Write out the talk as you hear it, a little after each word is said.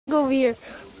over here.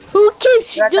 Who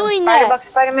keeps doing that?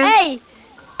 Spider-Man? Hey,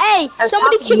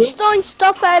 somebody keeps throwing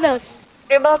stuff at us.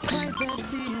 $3.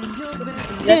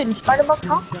 Dude. Spider-Bucks,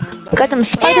 huh? Got them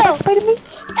Spider-Man?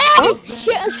 Hey,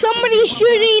 somebody's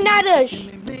shooting at us.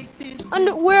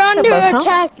 We're under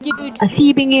attack, dude. I see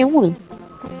you being getting one.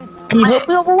 Can you help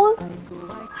me over one?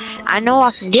 I know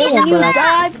I can get one, You but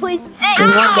die, please.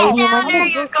 I'm gonna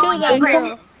go kill that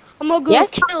girl. I'm gonna go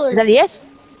kill her. Is that a yes?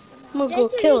 I'm gonna go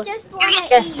kill her.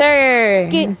 Yes, sir.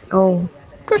 Get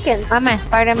Frickin'. My man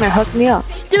Spider-Man hooked me up.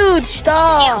 Dude,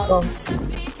 stop.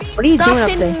 What are you doing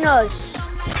up there? Us.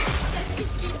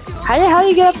 How the hell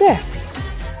you get up there?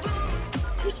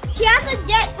 He has a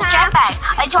jetpack.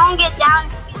 I told him get down.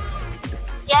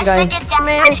 He has to get down.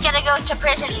 I just gotta go to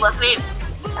prison with me.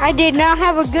 I did not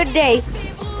have a good day.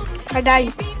 I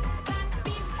died.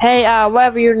 Hey,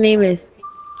 whatever your name is.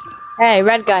 Hey,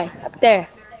 red guy, up there.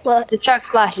 What? The truck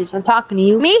splashes. I'm talking to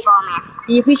you. Me?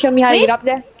 Can you please show me how to get up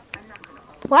there?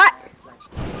 What?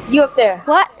 You up there.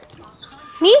 What?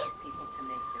 Me?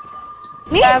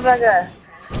 Me? You? I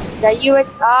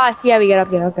see how we get up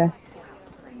there. Okay.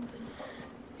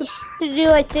 You do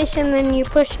like this and then you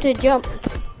push to jump.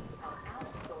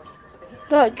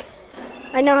 Look,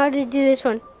 I know how to do this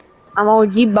one. I'm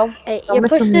OG, bro. Hey, you're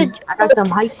supposed to. I got some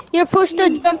height. You're supposed to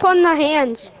jump on the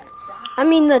hands. I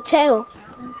mean the tail.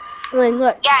 And then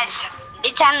look. Guys,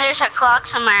 anytime there's a clock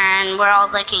somewhere and we're all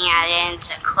looking at it and it's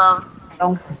a clock.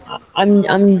 Oh, I'm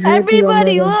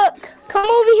Everybody, look! Come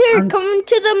over here. Come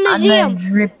to the museum. I'm the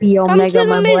drippy Omega, come to the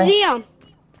my museum. boy.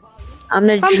 I'm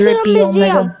the come drippy to the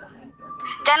museum.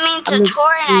 That Omega. means a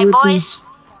tour tonight, boys.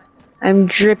 I'm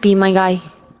drippy, my guy.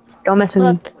 Don't mess with me.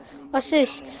 Look, what's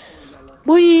this?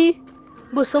 Boy,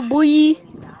 what's up, boy?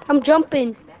 I'm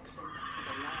jumping.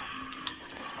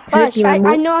 Gosh, I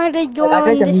know how to go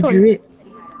on this one. You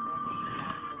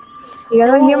guys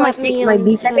want to hear my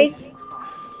beats I made?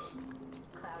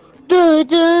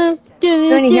 You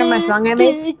want to hear my song I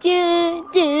made?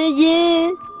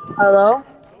 Hello?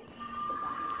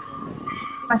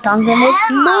 My song I made?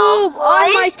 Move!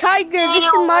 Oh, my tiger! This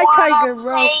is my tiger,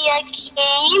 bro. Play a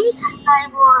game, I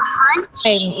will hunt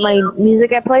Hey, my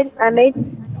music I made?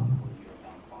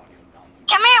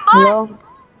 Come here, boy.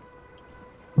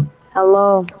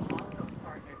 Hello?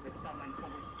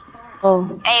 Oh.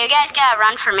 Hey, you guys gotta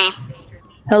run for me.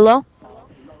 Hello?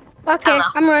 Okay, Hello.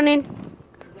 I'm running.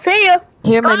 See ya!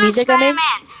 Hear my music I made?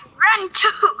 Run too!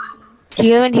 Do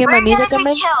you even hear my music I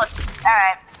made?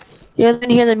 Alright. You guys want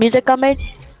to hear the music I made?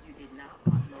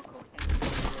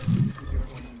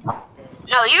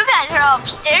 No, you guys are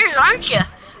upstairs, aren't you?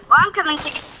 Well, I'm coming to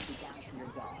get...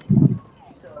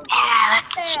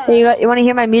 Hey, you want to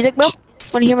hear my music, bro?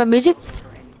 Want to hear my music?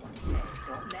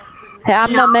 Hey,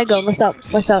 I'm the Omega. What's up?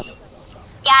 What's up?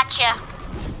 Gotcha.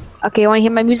 Okay, you want to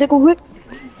hear my music real quick?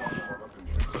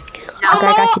 No. Okay,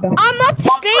 I got you, bro. I'm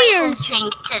upstairs.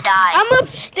 Drink to die. I'm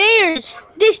upstairs.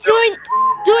 Just doing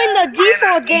the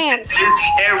default dance. Dizzy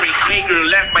Eric Hager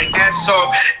left my ass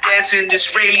off dancing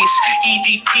Israelis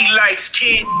EDP lights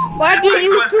kid. Why did you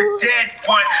was the dead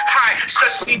one? Hi,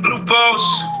 sussy blue balls.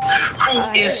 Who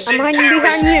is I'm in hiding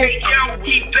Paris? behind Hey, yo,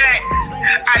 we back.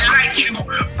 I like you,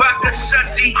 Baka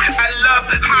Sussy. I love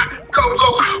hot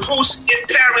cocoa. Who's in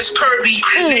Paris? Kirby.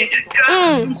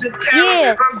 Who's in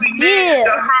Paris? Hungry man,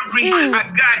 the hungry. I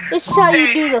got This is how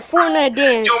you do the Fortnite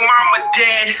dance. your mama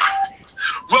dead.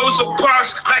 Rosa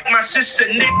Parks like my sister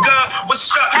nigga.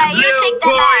 What's up, Hey, you little take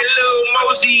that boy? back. Lil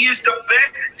Mosey is the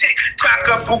best. Tick tock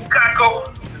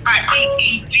Bukako. I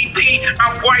EDP.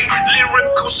 I'm white,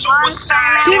 lyrical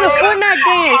suicide. Do the Fortnite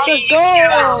dance. Let's go.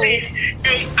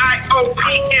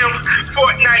 AIOPM,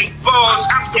 Fortnite balls.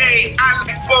 I'm gay, I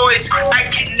like boys. I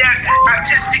kidnap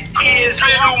autistic kids.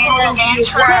 Little Mosey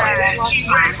is wild.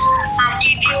 T-Rex, I'm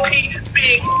EDP,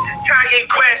 big Kanye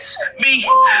West. Me,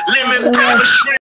 lemon pepper shrimp.